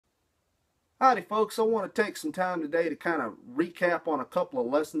Howdy folks, I want to take some time today to kind of recap on a couple of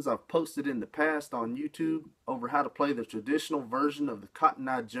lessons I've posted in the past on YouTube over how to play the traditional version of the Cotton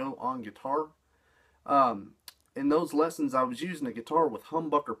Eye Joe on guitar. In those lessons I was using a guitar with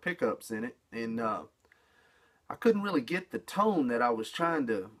humbucker pickups in it, and I couldn't really get the tone that I was trying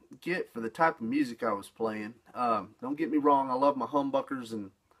to get for the type of music I was playing. Don't get me wrong, I love my humbuckers and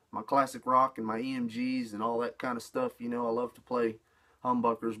my classic rock and my EMGs and all that kind of stuff. You know, I love to play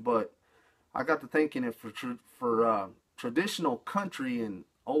humbuckers, but I got to thinking if for traditional country and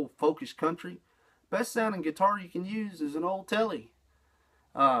old folkish country, best sounding guitar you can use is an old Telly.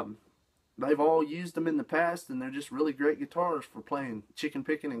 They've all used them in the past, and they're just really great guitars for playing chicken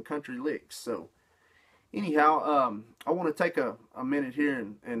picking and country licks. So anyhow, I want to take a minute here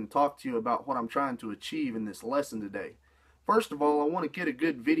and talk to you about what I'm trying to achieve in this lesson today. First of all, I want to get a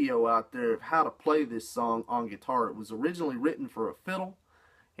good video out there of how to play this song on guitar. It was originally written for a fiddle.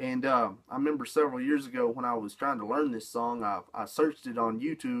 And I remember several years ago when I was trying to learn this song, I searched it on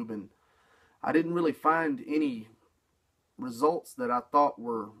YouTube, and I didn't really find any results that I thought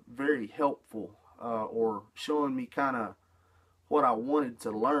were very helpful or showing me kind of what I wanted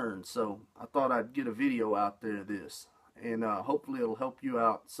to learn. So I thought I'd get a video out there of this, and hopefully it'll help you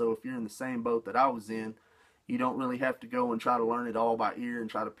out. So if you're in the same boat that I was in, you don't really have to go and try to learn it all by ear and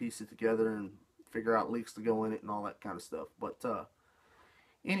try to piece it together and figure out licks to go in it and all that kind of stuff. But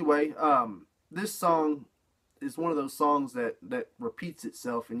anyway, this song is one of those songs that repeats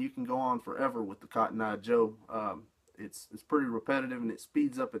itself, and you can go on forever with the Cotton Eye Joe. It's pretty repetitive, and it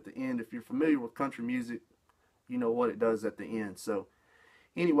speeds up at the end. If you're familiar with country music, you know what it does at the end. So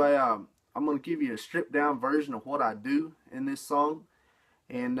anyway, I'm going to give you a stripped down version of what I do in this song,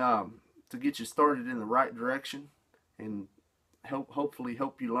 and to get you started in the right direction and hopefully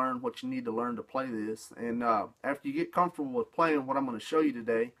help you learn what you need to learn to play this. And after you get comfortable with playing what I'm going to show you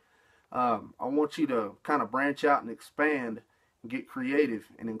today, I want you to kind of branch out and expand and get creative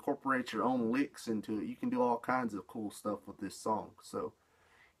and incorporate your own licks into it. You can do all kinds of cool stuff with this song. So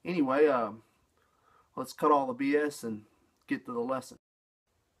anyway, let's cut all the BS and get to the lesson.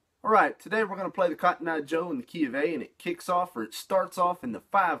 Alright, today we're going to play the Cotton Eye Joe in the key of A, and it kicks off, or it starts off in the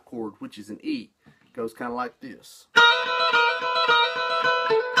 5 chord, which is an E. It goes kind of like this.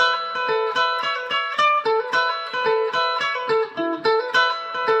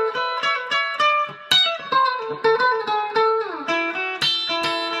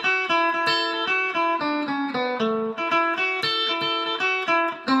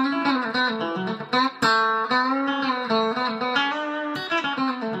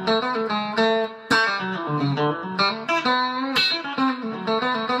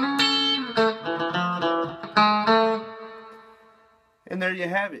 And there you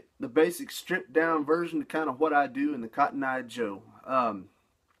have it, the basic stripped down version of kind of what I do in the Cotton Eye Joe.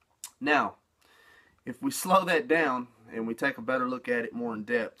 Now, if we slow that down and we take a better look at it more in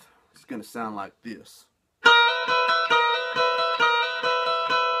depth, it's going to sound like this.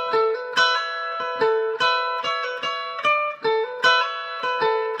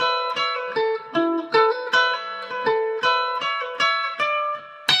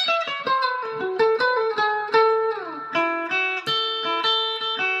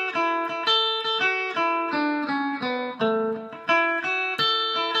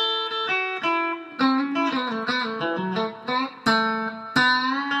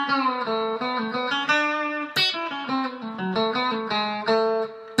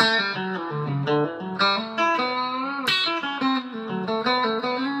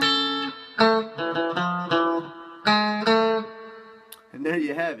 And there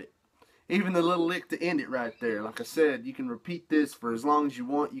you have it. Even the little lick to end it right there. Like I said, you can repeat this for as long as you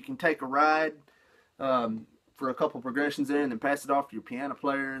want. You can take a ride for a couple progressions there and then pass it off to your piano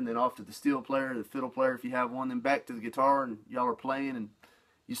player and then off to the steel player, the fiddle player if you have one, then back to the guitar, and y'all are playing and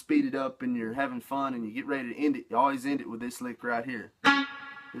you speed it up and you're having fun and you get ready to end it. You always end it with this lick right here.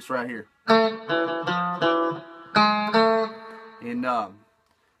 This right here. And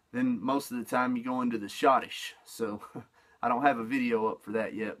then most of the time you go into the schottische. So I don't have a video up for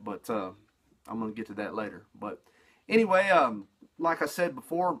that yet, but I'm going to get to that later. But anyway, like I said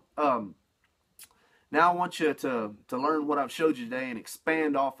before, now I want you to learn what I've showed you today and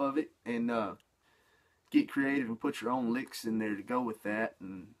expand off of it and get creative and put your own licks in there to go with that,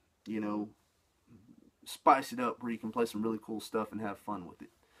 and, you know, spice it up where you can play some really cool stuff and have fun with it.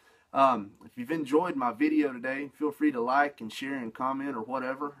 If you've enjoyed my video today, feel free to like and share and comment or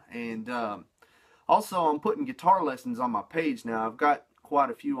whatever. And also, I'm putting guitar lessons on my page now. I've got quite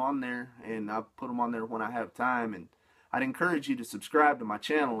a few on there, and I put them on there when I have time. And I'd encourage you to subscribe to my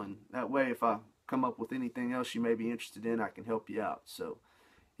channel, and that way if I come up with anything else you may be interested in, I can help you out. So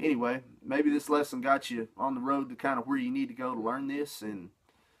Anyway, maybe this lesson got you on the road to kind of where you need to go to learn this, and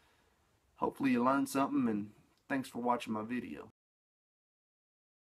hopefully you learned something, and thanks for watching my video.